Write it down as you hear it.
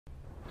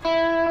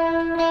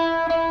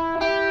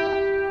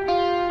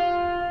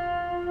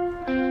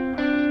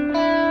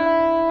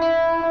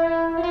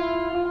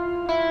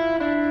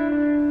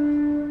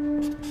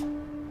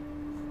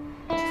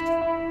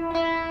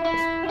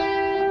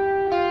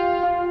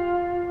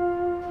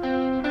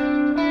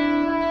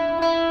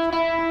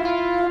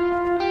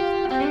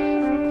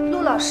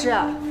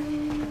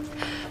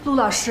陆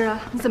老师，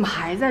你怎么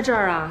还在这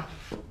儿啊？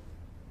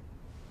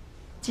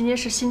今天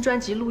是新专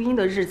辑录音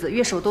的日子，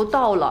乐手都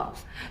到了，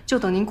就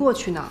等您过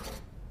去呢。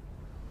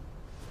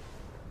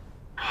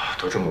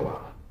都这么晚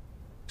了，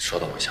稍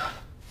等我一下。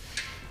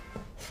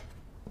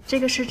这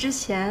个是之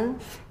前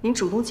您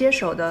主动接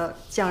手的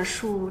讲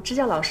述支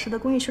教老师的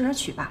公益宣传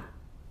曲吧？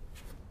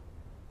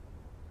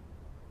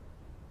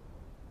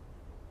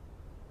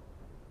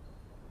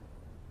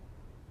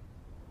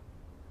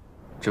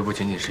这不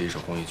仅仅是一首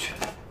公益曲，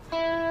对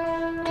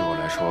我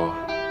来说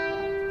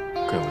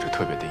更有着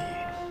特别的意义。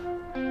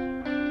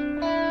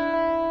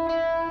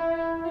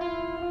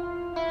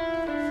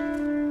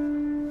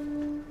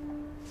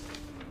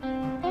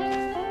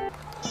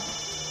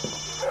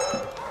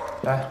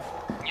来，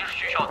你是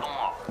徐晓东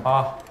哦？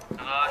啊，那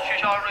个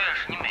徐小瑞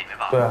是你妹妹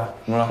吧？对啊，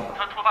怎么了？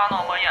她突发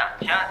脑膜炎，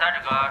现在在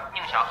这个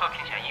宁夏和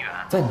平县医院。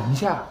在宁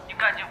夏？你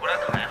赶紧过来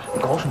看一下。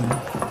搞什么呢？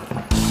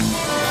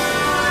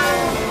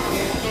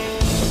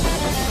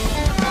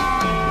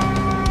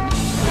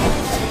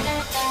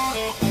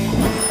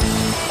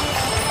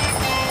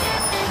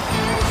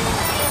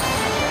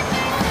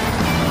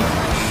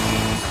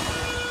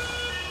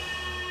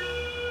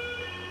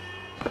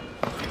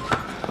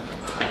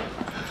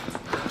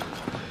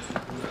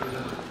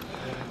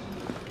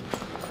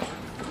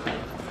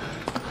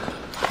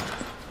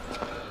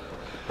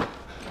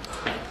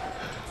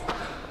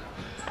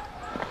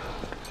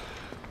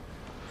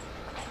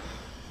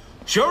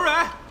许尔蕊，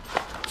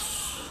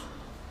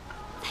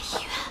在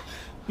医院。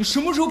你什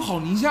么时候跑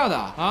宁夏的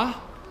啊？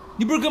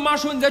你不是跟妈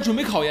说你在准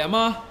备考研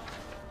吗？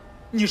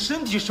你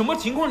身体什么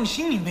情况，你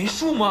心里没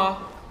数吗？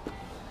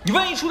你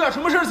万一出点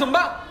什么事儿怎么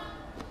办？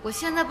我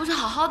现在不是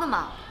好好的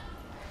吗？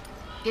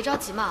别着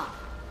急嘛。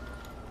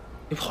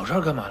你跑这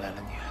儿干嘛来了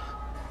你？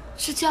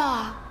支教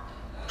啊。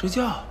支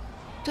教？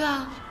对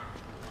啊。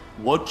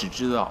我只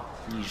知道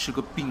你是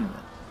个病人，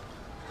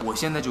我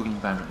现在就给你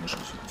办转介手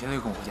续，你现在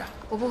就跟我回家。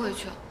我不回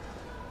去。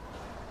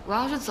我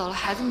要是走了，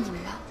孩子们怎么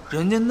办？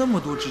人家那么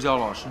多支教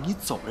老师，你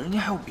走了，人家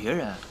还有别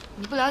人。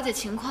你不了解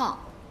情况，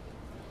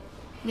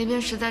那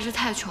边实在是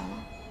太穷了，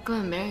根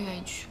本没人愿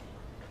意去。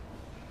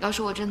要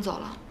是我真走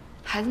了，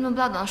孩子们不知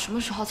道等到什么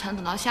时候才能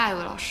等到下一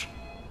位老师。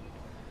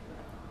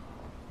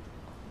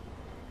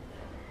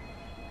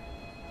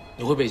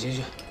你回北京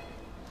去，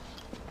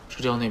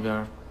支教那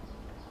边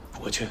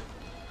我去。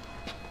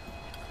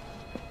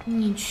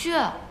你去？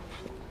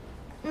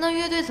那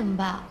乐队怎么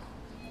办？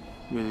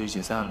乐队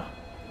解散了。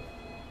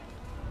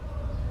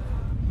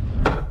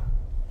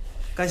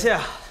感谢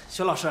啊，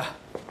徐老师。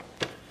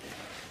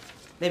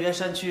那边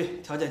山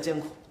区条件艰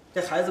苦，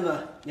这孩子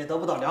们也得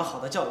不到良好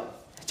的教育，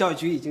教育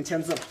局已经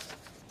签字了。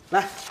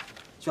来，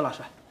徐老师，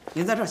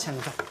您在这儿签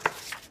个字。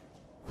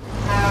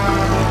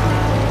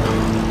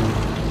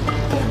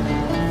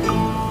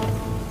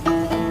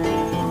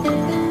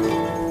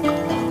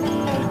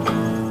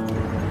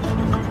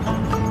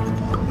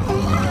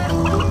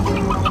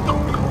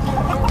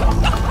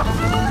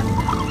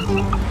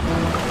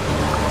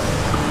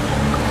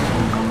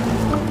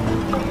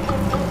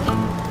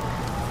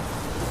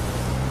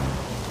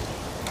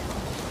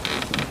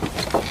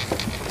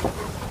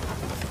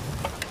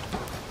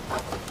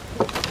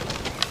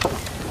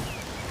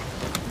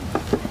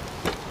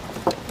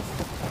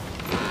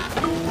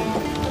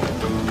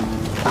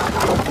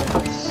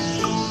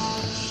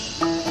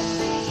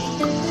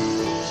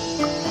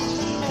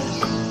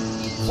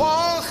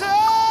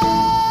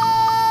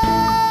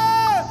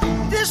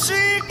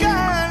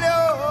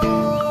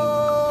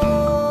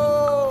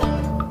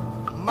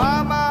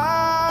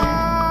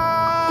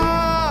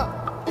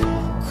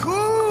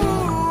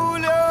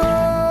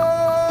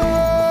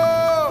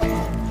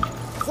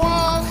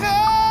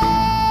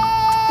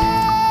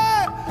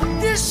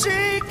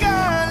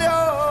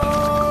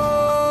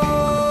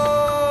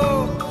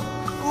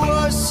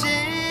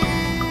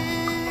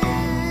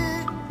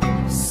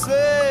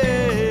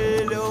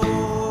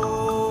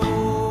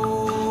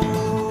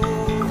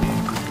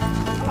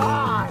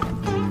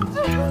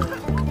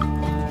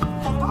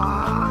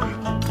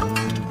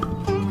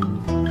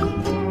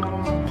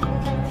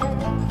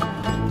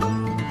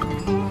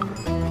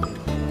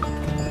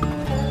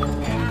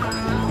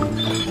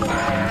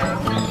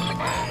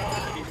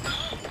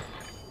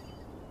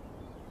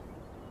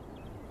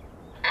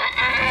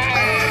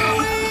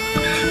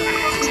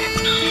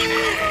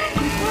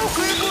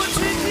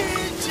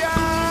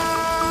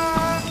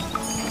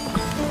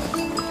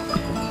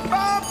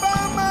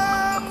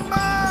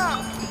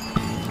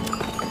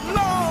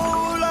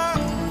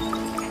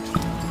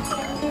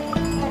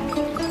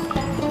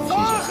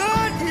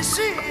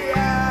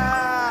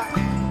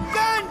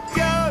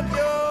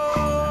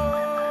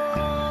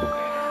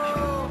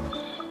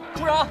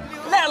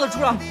主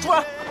任，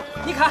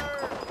你看，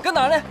搁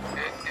哪儿呢？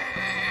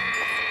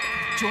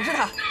就是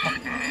他。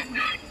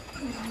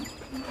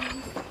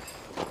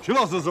徐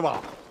老师是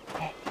吧？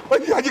哎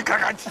呀，你看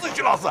看，是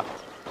徐老师，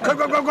快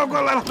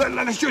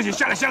来，休息，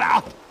下来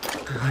啊！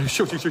哎，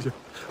休息，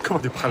可把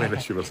你盼来了，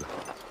徐老师。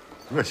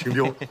我姓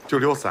刘，叫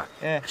刘三，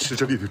是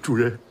这里的主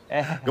人。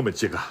我们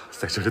几个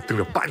在这里等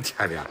了半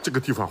天了，这个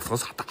地方风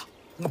沙大，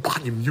我怕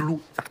你迷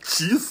路，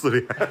急死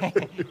了。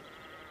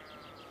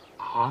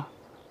啊？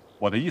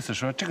我的意思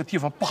说这个地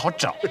方不好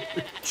找。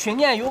去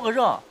年有个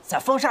人在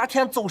凤沙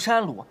田走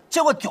山路，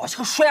结果掉下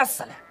个摔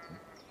死了。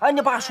俺你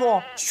爸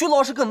说徐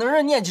老师跟那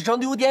人年纪长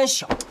得有点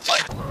像。别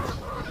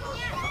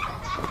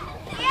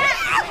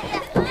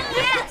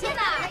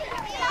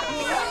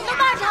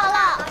骂吵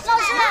了，老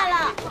师来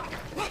了。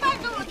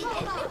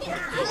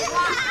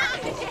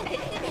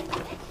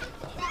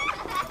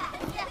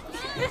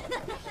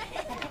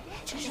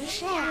这是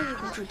谁啊？我也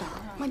不知道，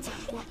我见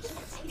过。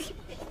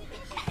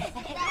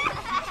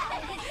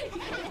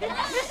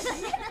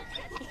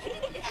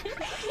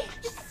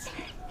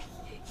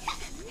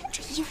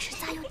这衣服是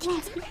咋有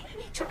钉子？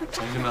这不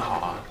同学们好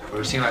啊，我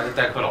是新来的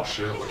代课老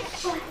师，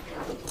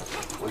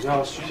我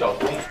叫徐晓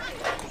东。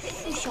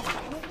徐晓东，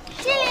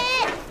经理，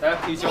大家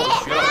可以叫我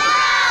徐老师。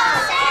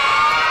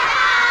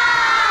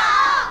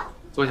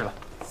坐下吧。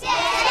谢谢。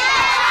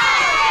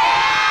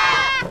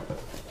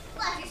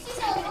我是徐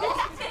晓东。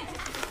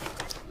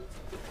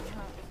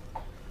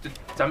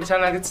咱们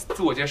先来个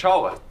自我介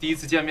绍吧，第一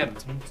次见面，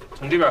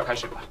从这边开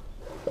始吧。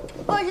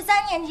我是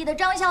3年级的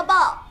张小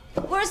宝。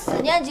我是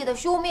4年级的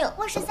秀明，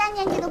我是3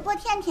年级的郭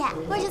甜甜，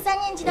我是3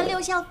年级的刘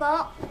小峰，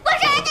我是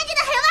2年级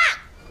的黑娃，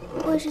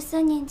我是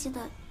3年级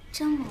的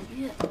张梦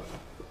雨，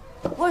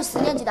我是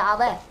4年级的阿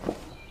伟，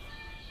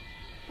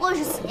我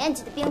是4年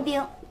级的冰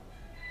冰。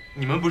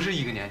你们不是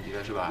一个年级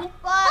的是吧？不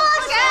是，报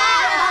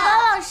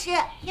告老师，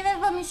因为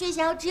我们学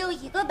校只有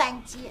1个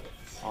班级。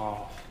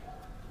哦。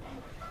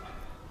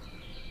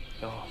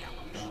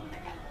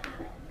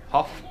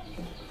好，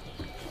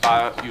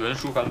把语文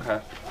书翻开。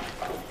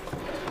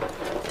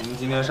我们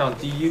今天上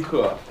第一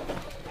课，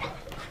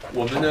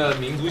我们的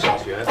民族小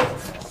学。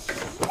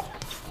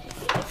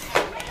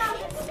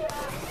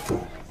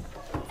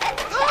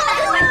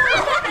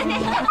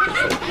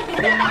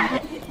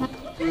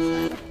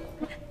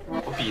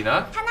我笔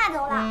呢？他拿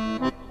走了。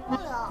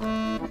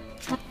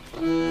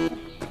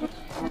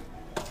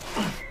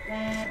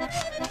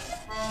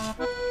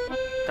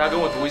大家跟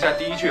我读一下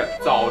第一句：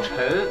早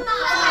晨。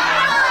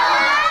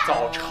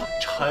早晨。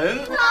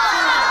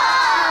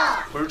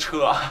不是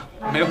车，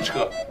没有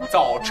车。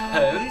早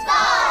晨。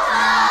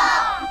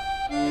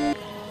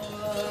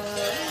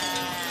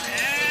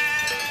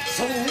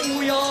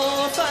树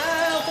摇三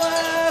环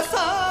沙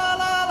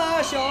啦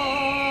啦响，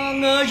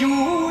我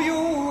悠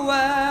悠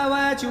弯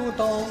弯就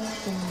到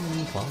东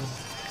方。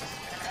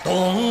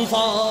东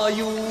方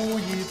有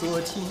一座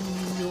青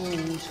幽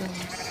城，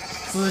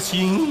是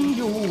青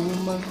幽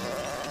门。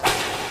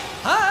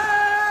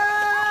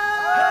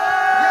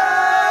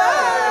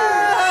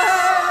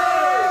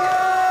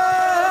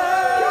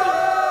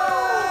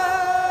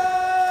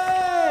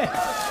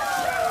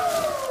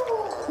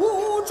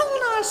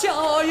下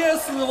也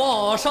是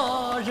王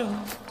上人，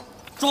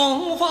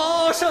庄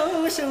房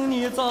声声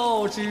你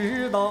早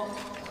知道，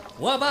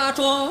我把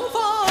庄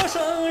房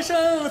声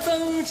声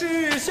怎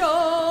知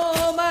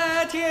晓，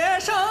满天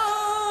声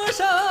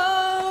声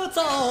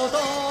早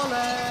到来。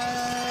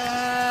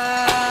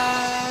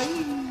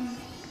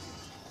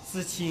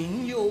是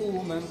青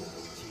幽门，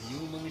青幽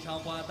门上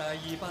画的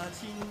一把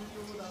青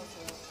幽的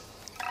风。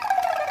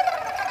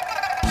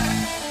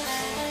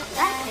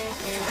哎，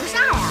图啥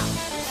呀？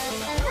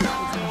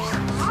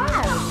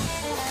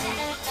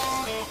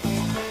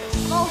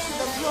老师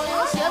的作业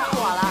写错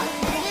了，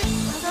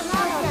怎么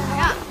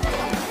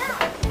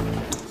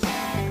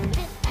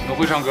你们会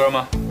唱歌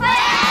吗？会。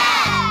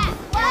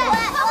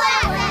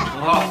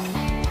很好。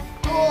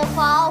怒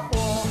放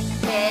红，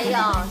太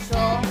阳升，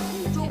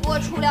中国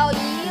出了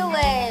一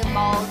位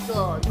毛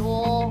泽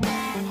东。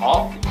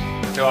好，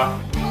这会儿。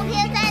冬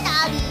天在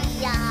哪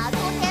里呀？冬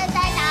天在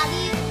哪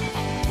里？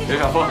刘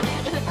晓峰。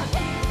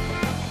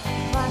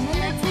我们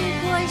的祖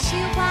国是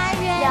花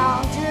园，要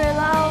知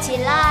牢起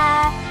来，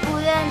不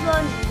愿做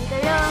你的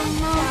人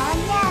们。小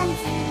燕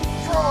子，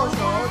手手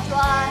传，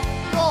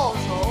右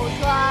手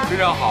传。非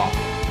常好，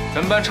咱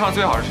们班唱的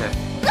最好是谁？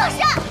老师，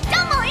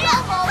张梦雨，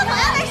他朋友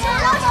在手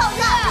上唱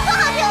的，可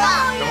好听了。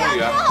张梦雨。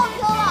可好听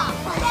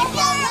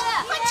了。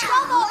张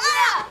梦雨，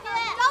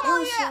张梦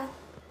雨。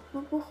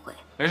我不会。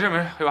没事，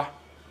黑娃，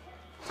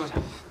坐下。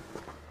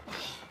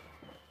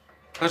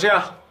那这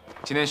样，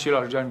今天徐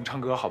老师教你们唱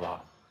歌，好不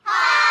好？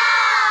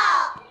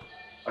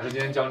老师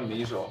今天教你们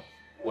一首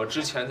我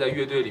之前在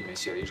乐队里面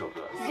写的一首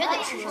歌。乐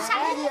队是啥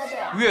乐队？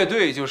乐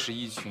队就是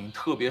一群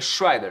特别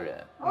帅的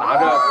人，拿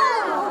着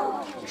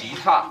吉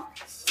他、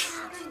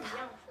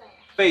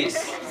贝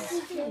斯、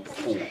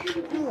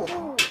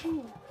鼓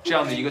这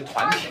样的一个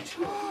团体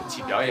一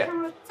起表演。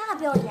咋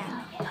表演？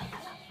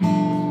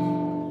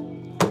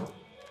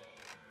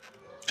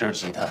这是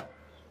吉他。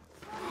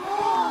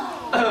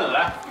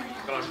来，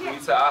跟老师读一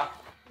次啊。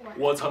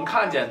我曾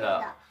看见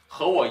的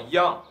和我一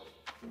样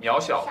渺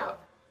小的。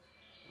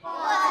我曾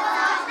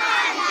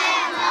看见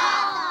的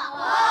和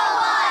我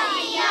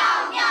一样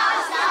渺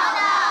小的。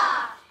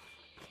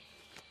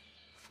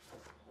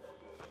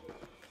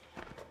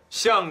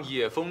像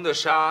野蜂的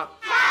沙，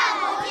看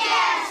不见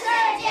世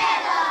界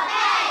的太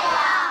阳。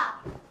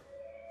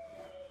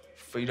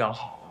非常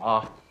好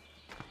啊！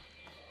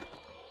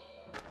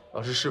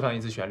老师示范一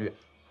次旋律。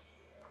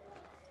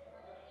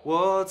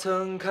我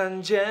曾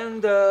看见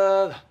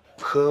的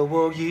和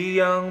我一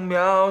样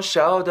渺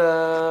小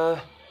的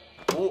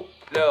，5、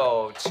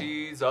6、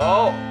7，走。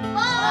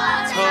我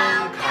曾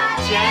看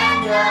见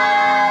的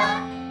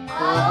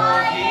和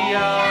我一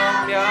样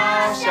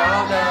渺小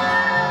的，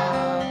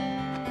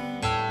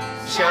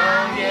像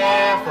野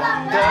蜂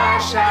的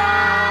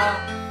沙，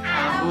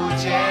看不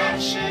见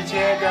世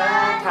界的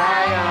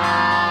太阳。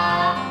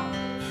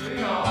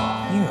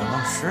音乐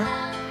老师。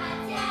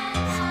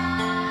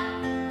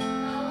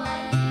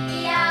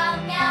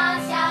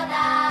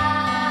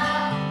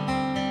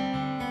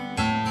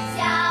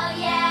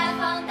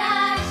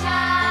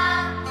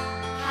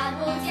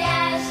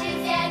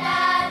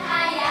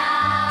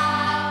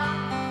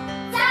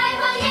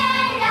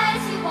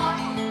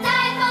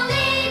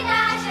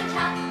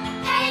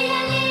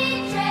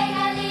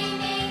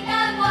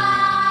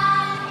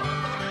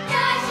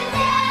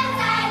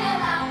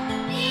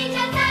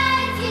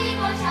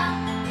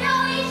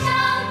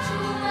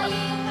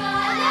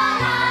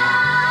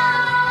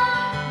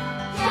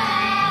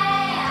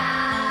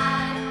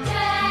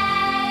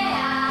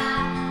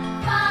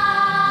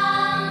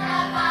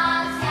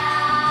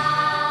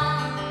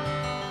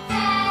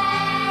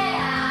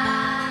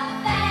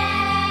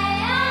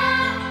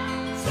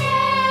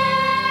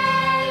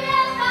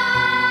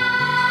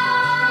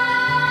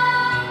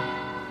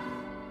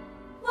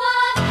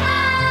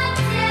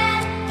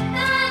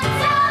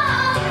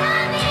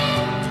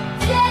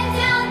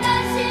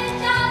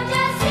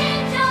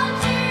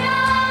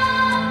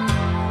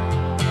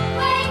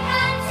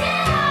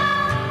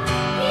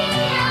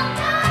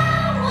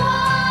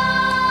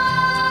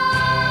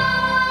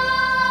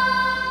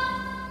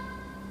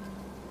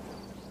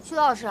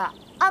老师，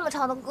俺们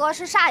唱的歌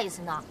是啥意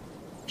思呢？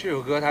这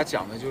首歌它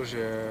讲的就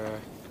是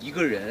一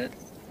个人，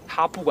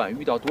他不管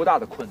遇到多大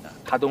的困难，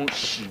他都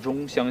始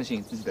终相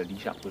信自己的理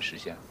想会实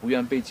现，不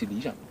愿背弃理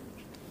想的故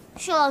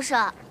事。徐老师，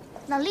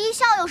那理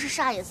想又是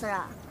啥意思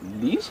啊？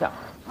理想？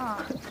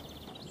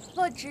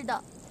我知道，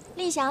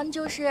理想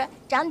就是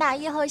长大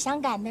以后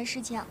想干的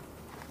事情。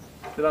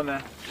知道没？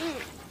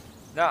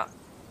那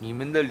你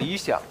们的理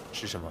想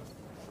是什么？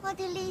我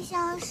的理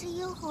想是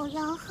以后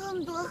养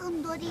很多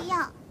很多的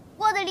羊。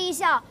我的理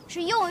想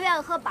是永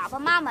远和爸爸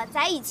妈妈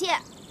在一起。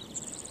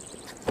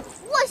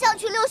我想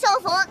娶刘晓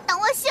峰当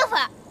我媳妇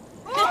儿。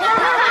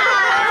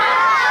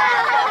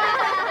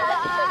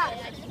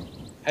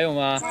还有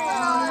吗？没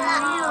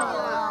有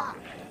了。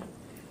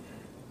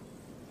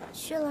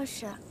薛老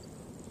师，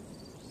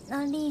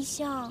那理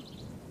想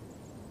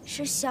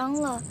是想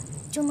了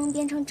就能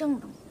变成真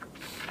的吗？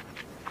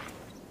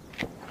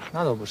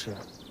那倒不是。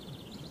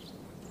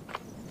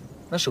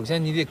那首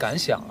先你得敢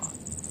想啊，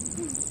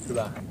是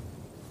吧？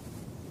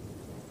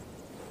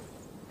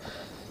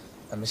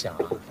咱们想啊，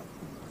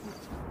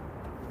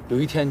有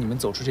一天你们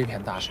走出这片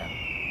大山，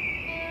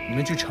你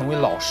们去成为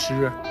老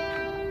师、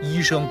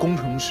医生、工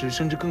程师，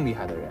甚至更厉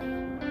害的人。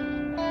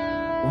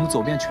我们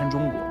走遍全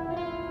中国，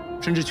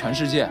甚至全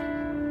世界。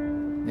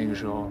那个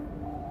时候，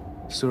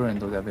所有人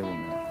都在为我们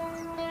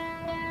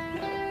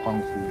欢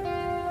呼、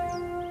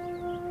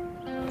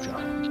鼓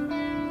掌。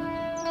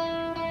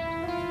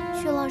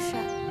薛老师，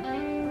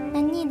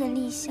那你的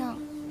理想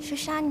是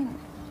啥呢？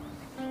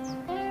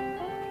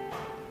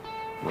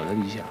我的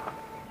理想。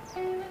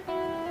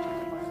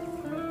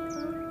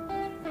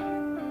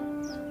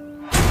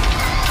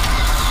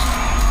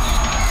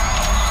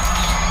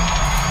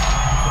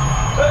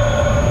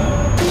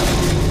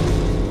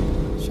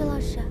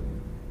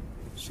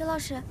薛老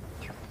师，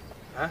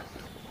啊？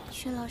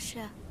薛老师，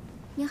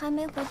你还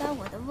没回答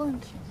我的问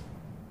题。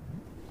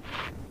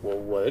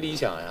我的理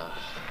想呀，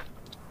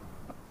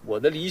我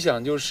的理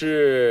想就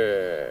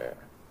是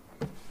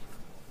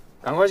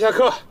赶快下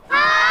课。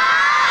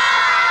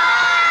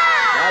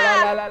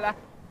来，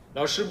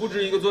老师布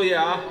置一个作业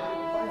啊，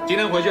今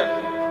天回去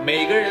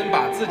每个人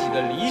把自己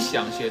的理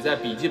想写在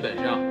笔记本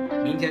上，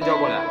明天交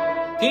过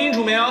来，听清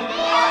楚没有？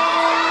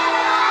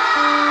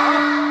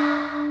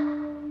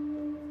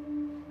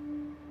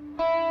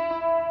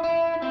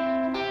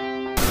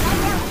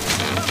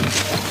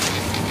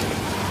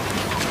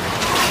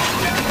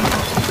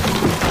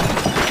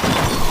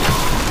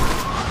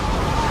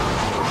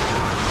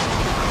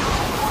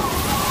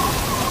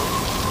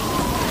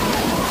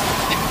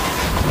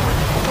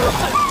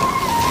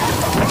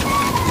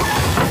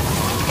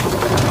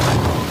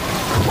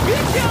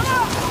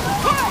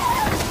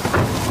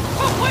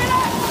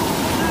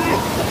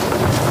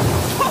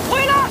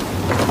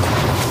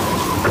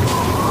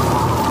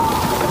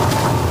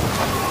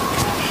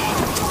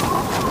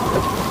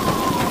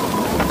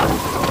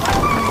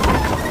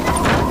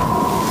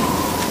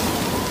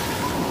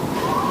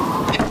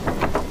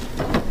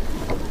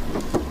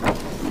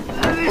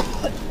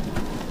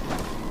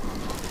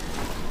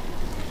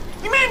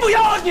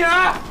你！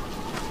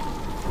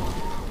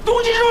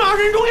东西重要，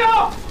人重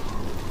要。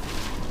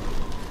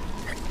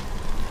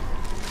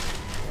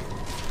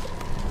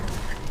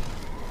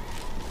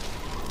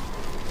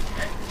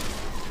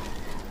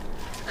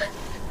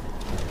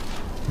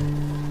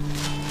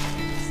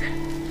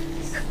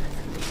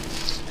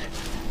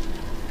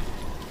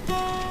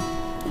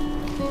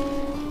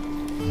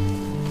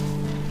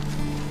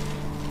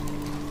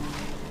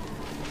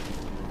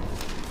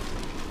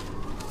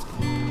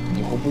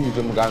以后不许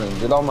这么干了，你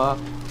知道吗？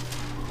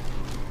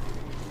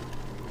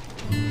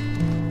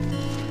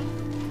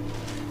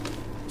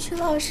 徐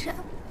老师，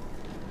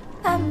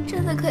他们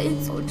真的可以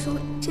走出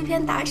这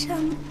片大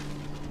山吗？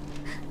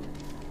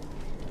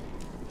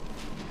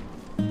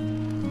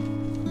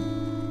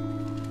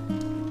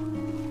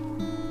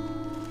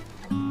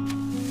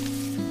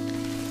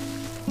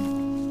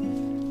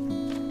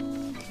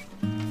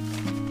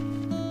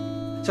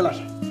徐老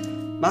师，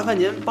麻烦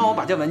您帮我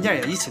把这文件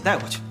也一起带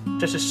过去。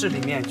这是市里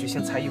面举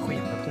行才艺汇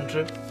演的通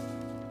知。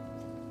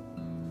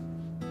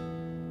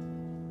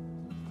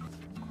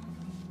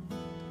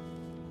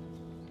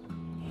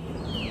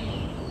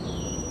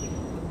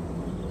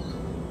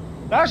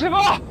 来，师傅，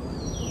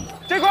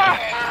这块儿，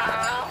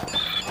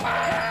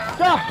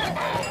这儿，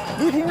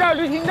驴停这儿，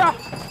驴停这儿。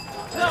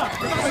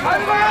孩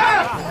子们，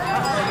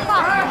来，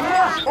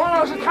王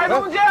老师抬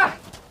东西。来，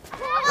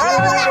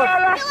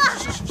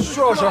徐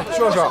老师，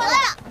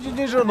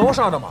这是农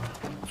上的吗？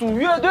组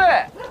乐队。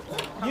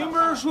您不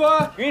是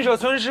说云舍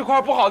村是块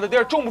不好的地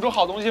儿，种不出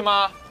好东西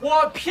吗？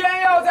我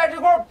偏要在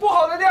这块不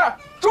好的地儿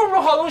种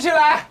出好东西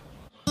来。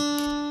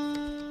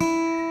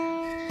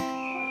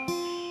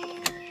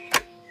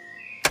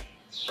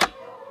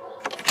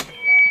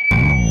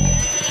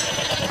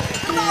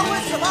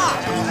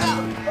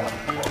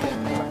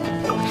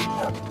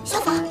 小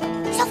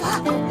法，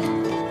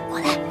过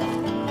来，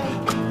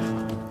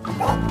快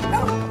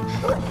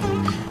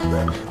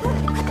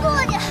坐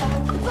下。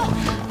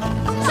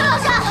徐老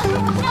师，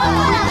过来，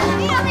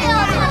没有，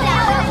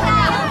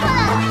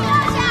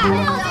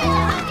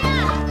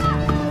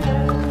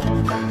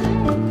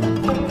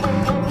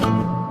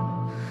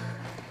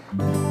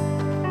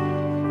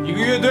一个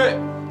乐队，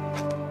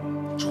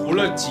除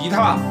了吉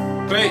他、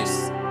贝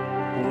斯、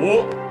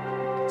鼓、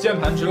键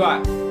盘之外，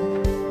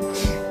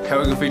还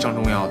有一个非常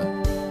重要的。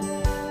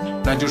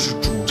 那就是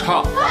主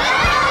唱。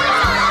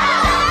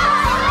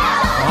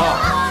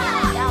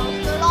两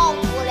只老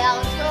虎，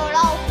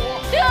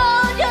啾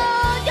啾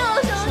啾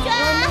手拳。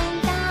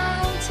荡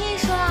起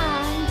双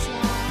脚，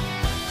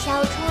小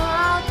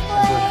长腿。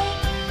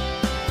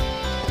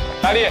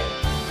大力。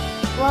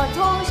我从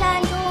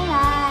山中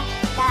来，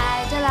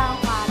带着兰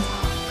花草，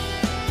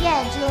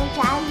眼睛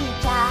眨一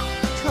眨，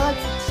车子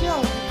停一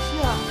停，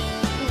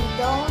绿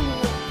灯绿，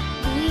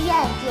绿眼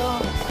睛。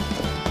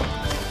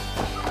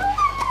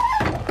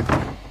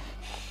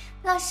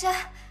 老师，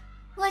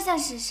我想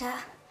试试。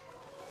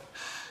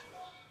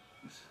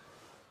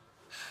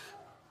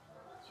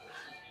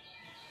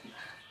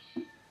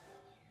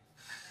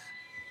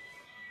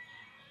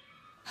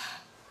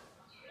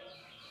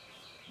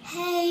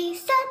黑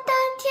色的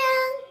天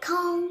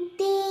空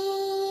滴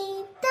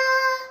答，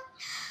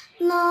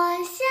落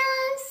下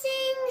星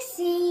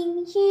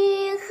星雨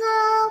和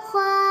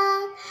花，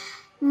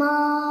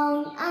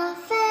梦啊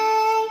飞，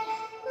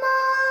梦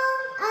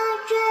啊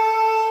追。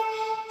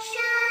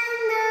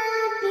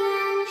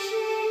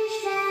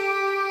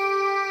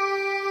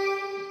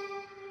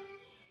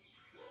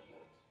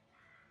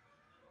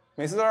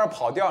 每次都是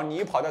跑调，你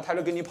一跑调，他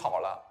就跟你跑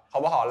了，好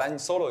不好？来，你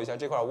solo 一下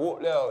这块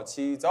，5、6、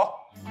7，走。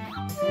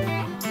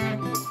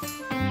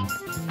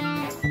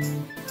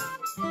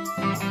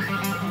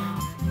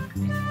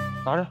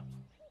拿着。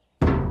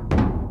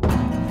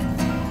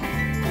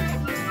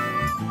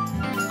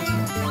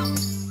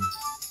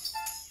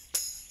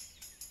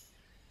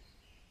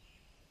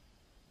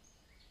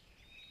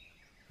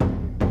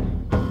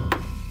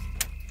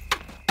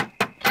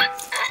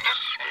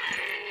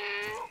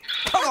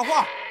看看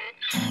话。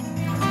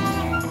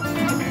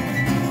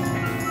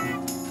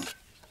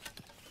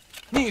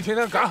 你一天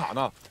天干啥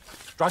呢？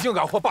抓紧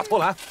干活，把投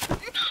篮。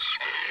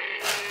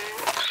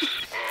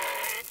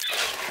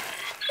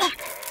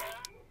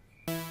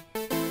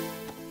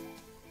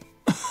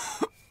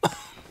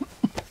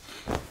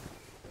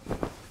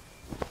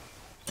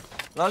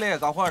老李，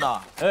干活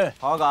呢？哎，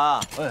好好干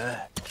啊！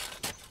哎。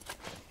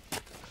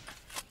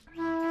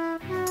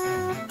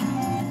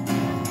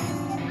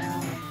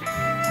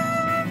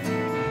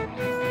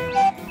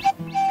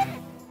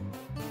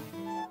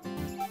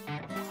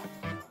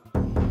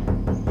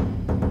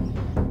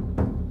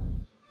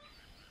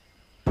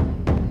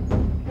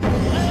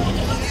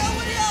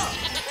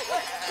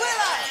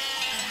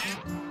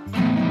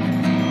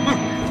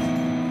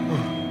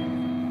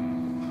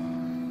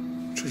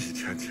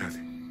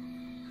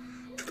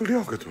 都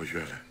2个多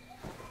月了。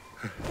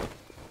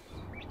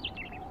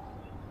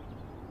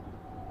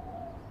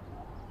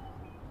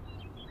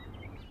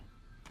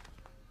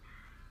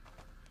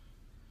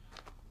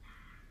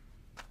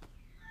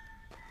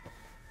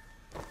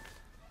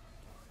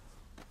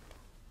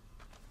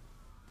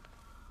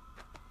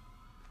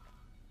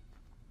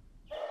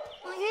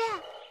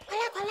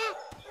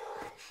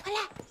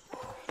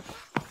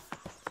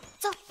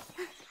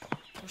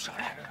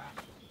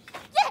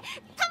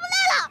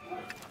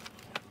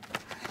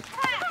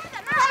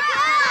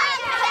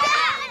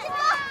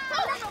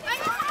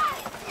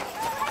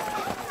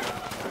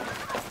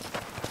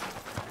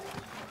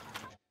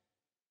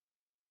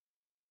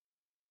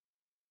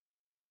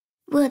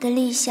的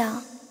理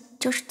想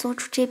就是走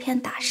出这片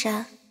大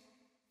山，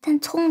但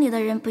村里的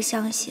人不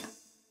相信，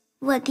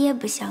我爹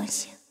不相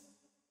信，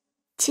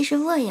其实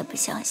我也不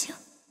相信。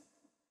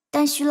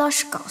但徐老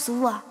师告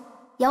诉我，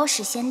要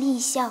实现理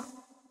想，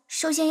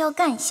首先要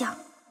敢想。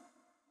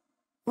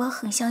我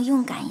很想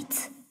勇敢一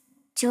次，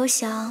就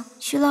像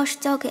徐老师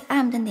教给俺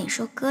们的那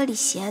首歌里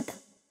写的，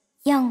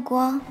阳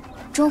光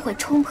终会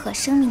冲破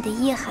生命的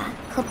遗憾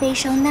和悲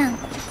伤难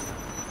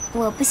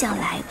过，我不想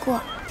来过，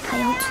还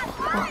要错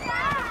过。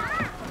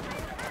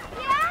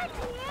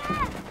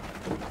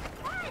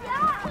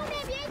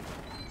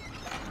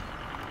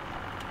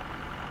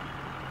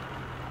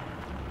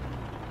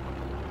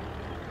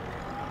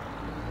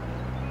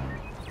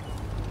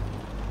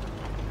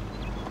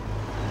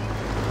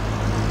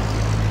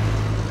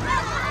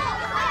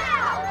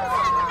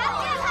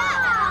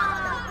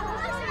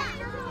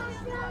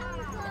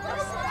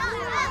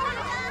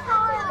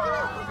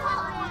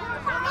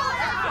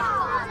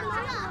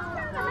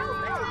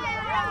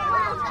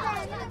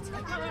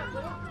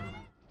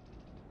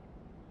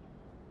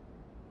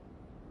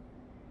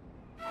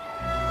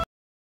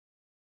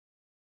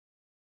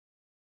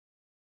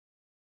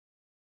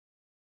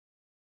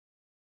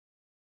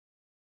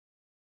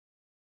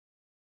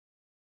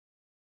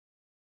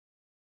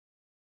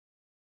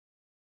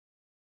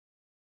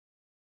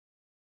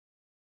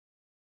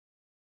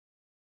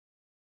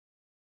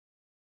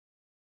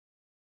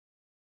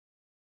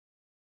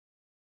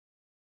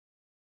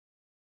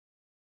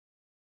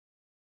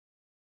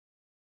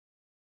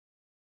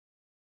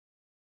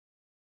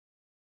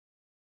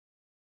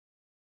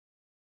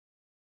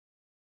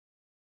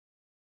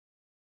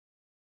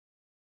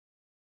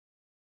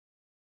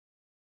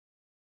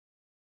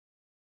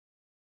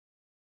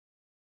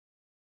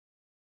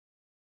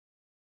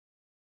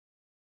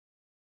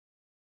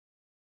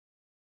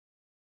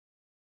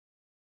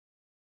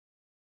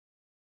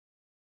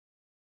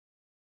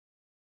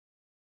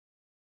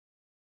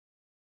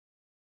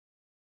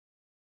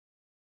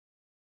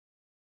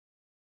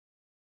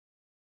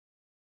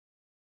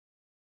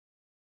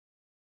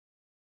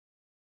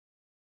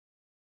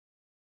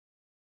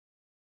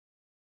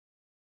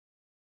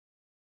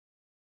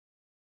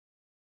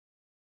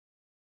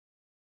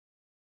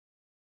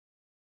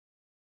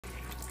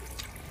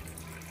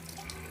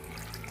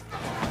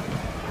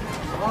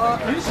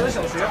云舍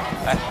小学，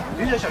哎，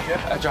云舍小学，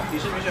哎，这儿，你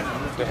是云舍小学，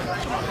对，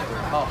是吗？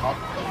好，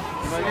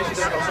你们练习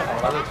都调试好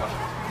了。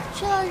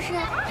徐老师，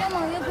张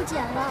猛月不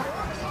捡了。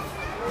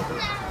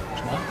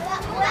什么？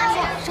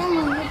张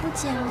猛月不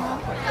捡了。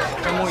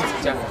张梦雨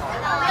家，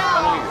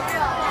张梦雨，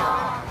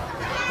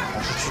我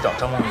是去找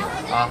张梦雨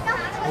啊。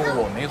如果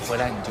我没回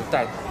来，你就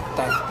带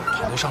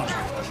团队上去，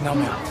听到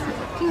没有？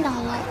听到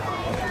了。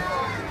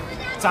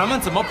咱们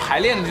怎么排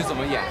练的就怎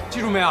么演，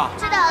记住没有？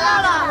知道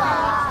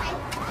了。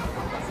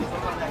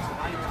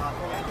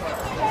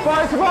不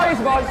好意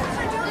思。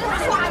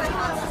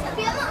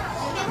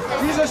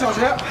云舍小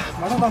学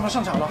马上到我们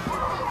上场了。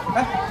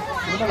哎，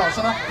你们的老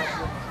师呢？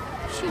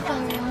去找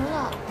人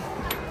了。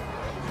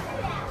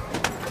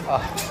啊，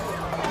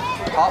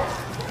好，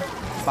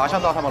马上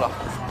到他们了。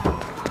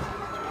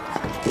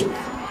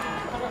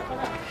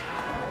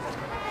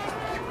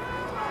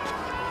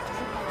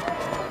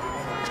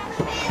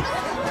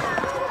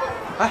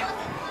哎，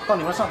到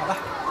你们上场来，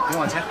你们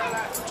往前，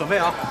准备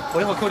啊！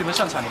我一会儿扣你们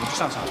上场，你们就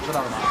上场，知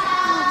道了吗？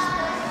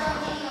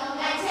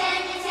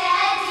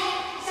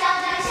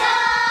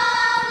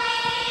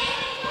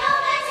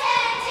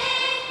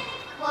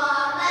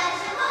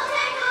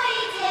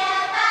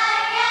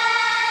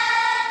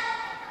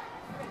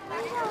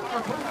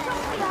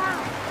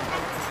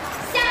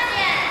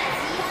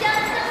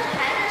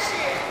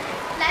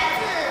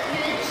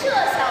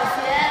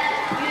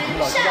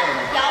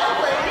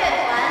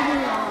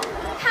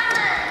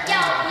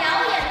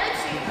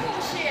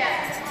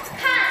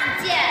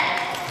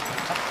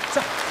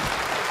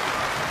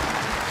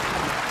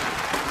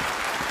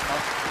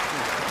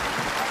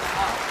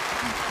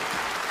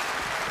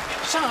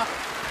上啊！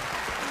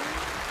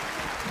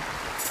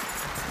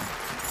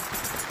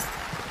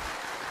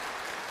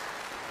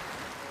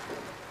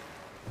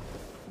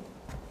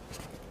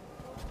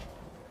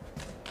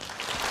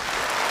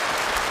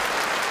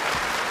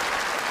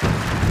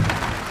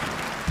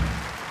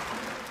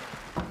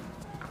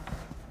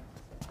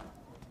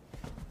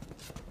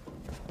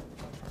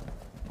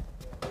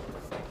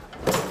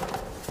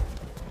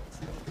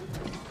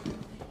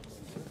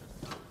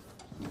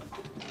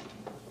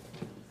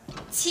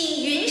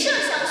请云舍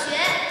小学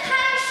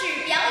开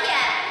始表演。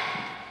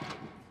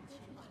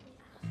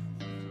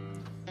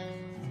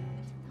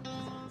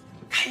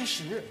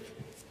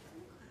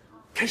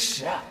开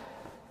始啊！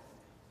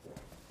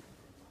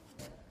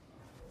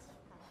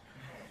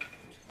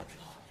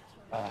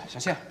小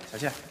倩，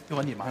一会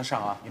儿你马上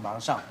上啊，你马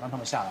上上，让他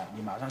们下来，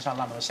你马上上，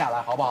让他们下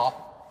来，好不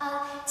好？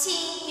请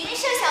云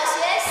舍小学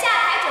下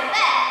台准备，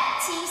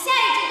请下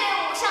一支队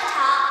伍上场。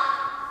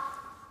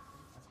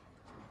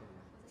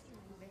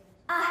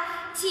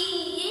请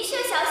云舍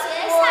小学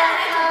下台准备。我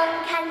曾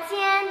看见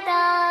的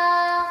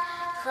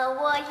和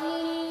我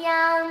一样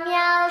渺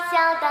小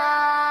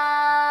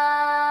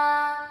的。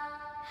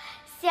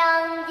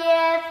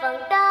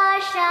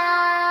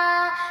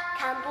沙，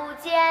看不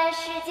见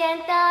世间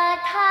的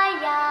太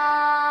阳。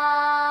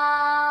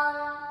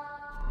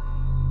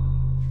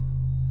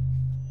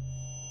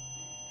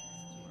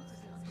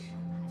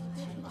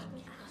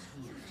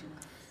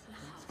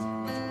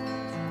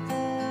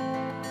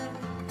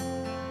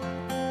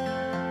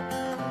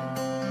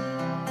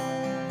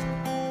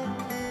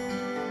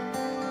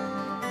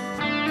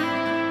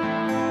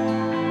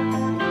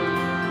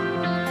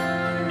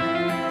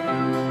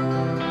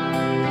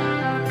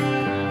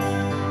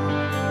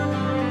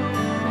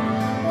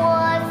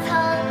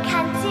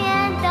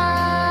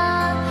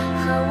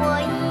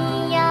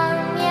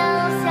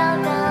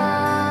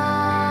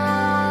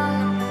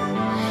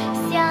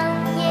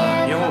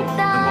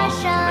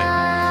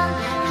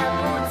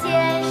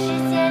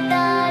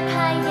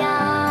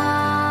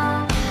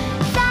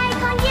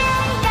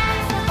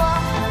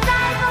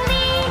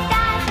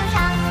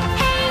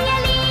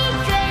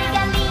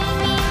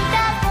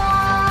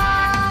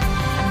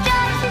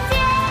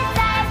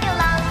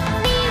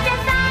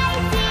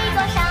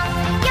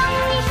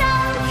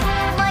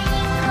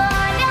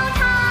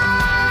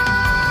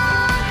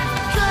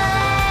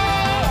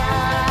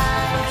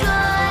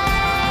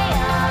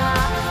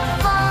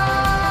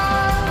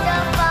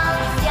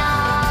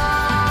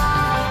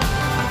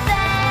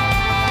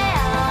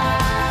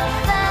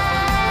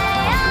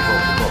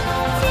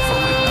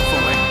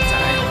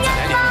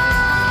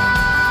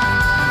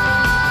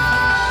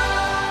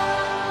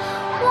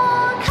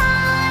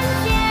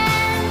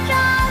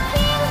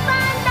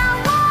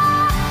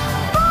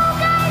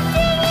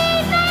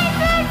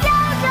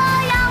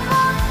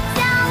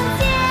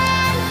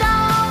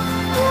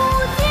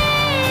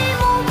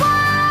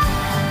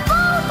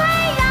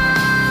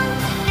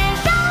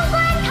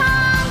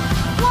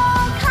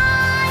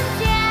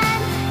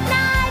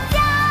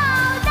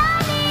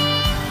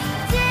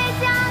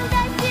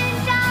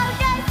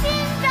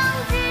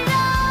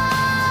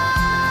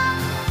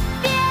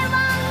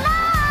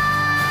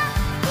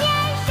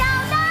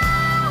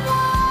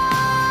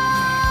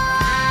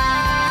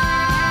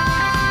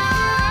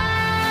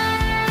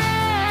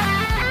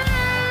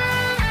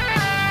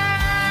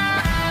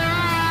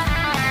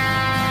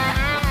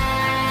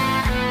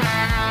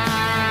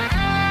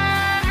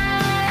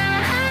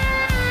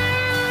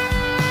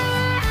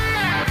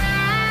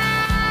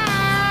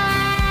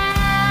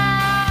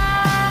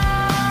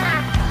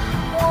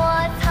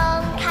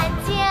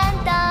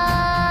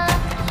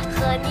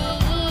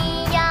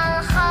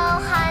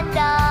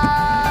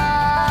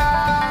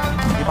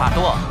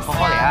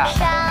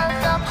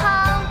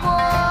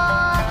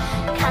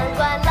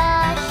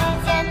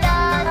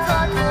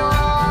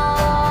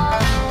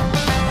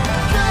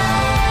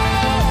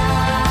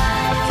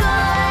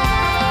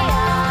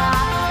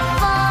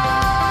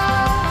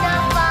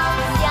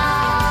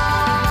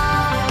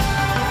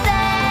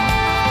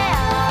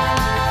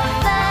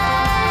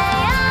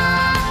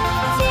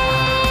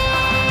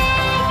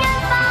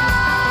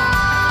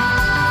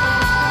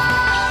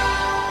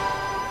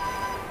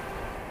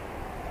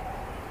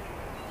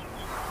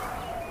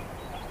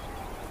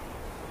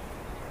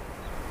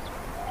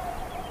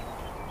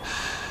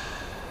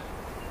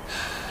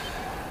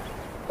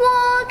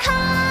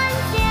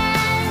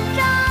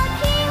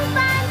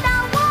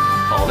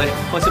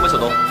放心吧，小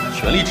东，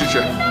全力支持。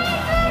我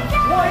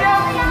要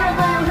比乐队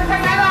有谁参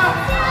加的？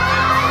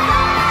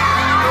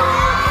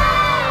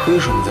为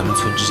什么咱们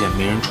村之前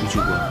没人出去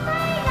过，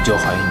你就要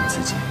怀疑你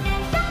自己？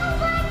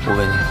我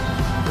问你，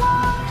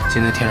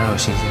现在天上有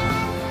星星吗？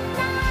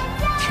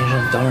天上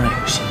当然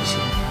有星星，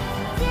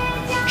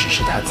只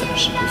是它暂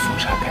时被风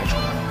沙盖住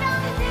了。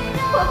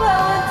我怕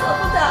我做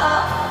不到。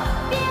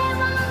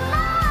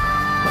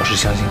老师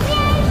相信你。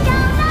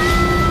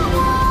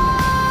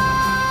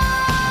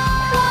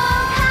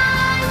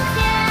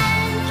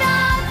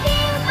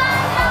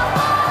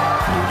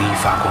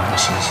发光的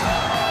星星，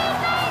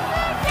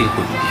一定会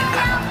被别人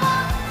看到的。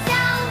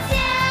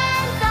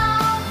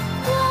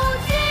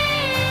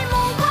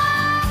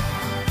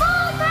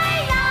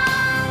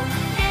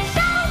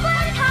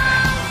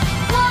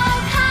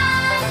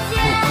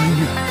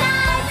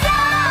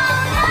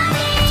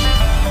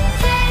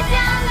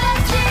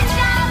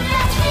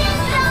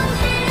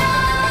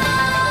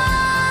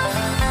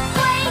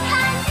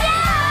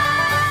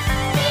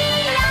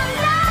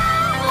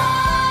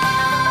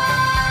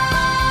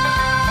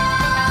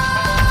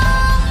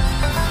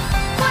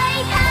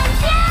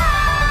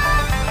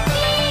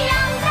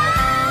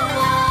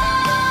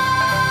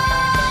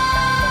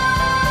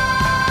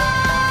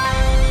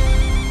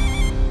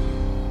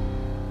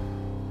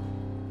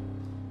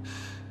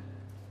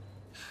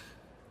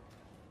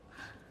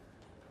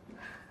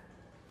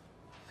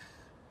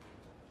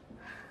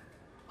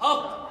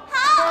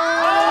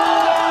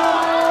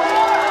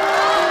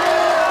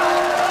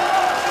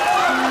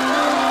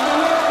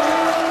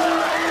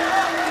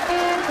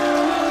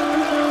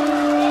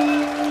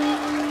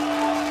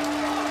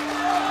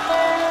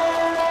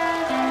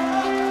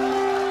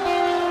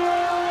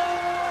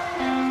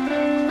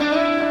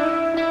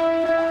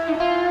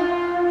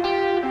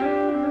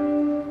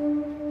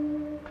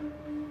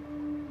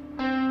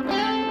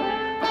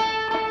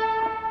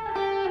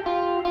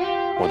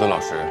我的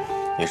老师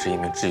也是一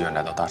名志愿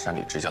来到大山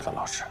里支教的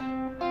老师。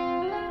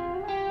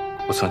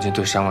我曾经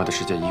对山外的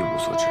世界一无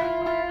所知，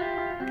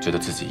觉得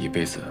自己一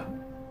辈子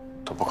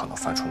都不可能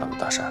翻出那座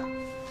大山。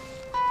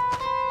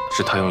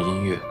是他用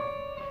音乐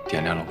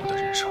点亮了我的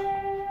人生。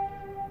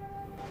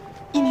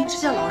一名支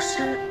教老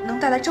师能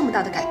带来这么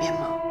大的改变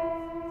吗？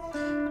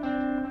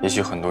也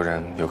许很多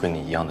人有跟你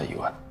一样的疑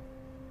问，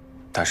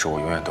但是我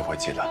永远都会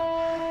记得，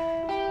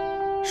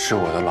是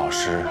我的老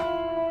师，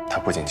他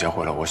不仅教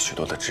会了我许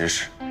多的知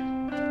识，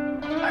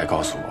还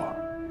告诉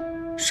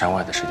我山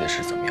外的世界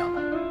是怎么样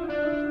的。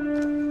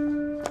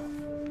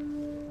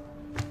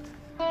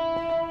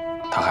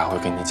他还会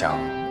跟你讲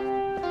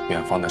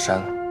远方的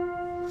山，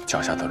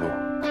脚下的路，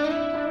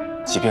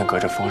即便隔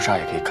着风沙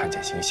也可以看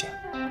见星星，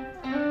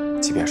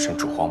即便身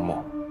处荒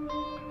漠，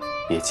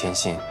也坚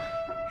信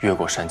越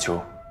过山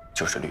丘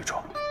就是绿洲。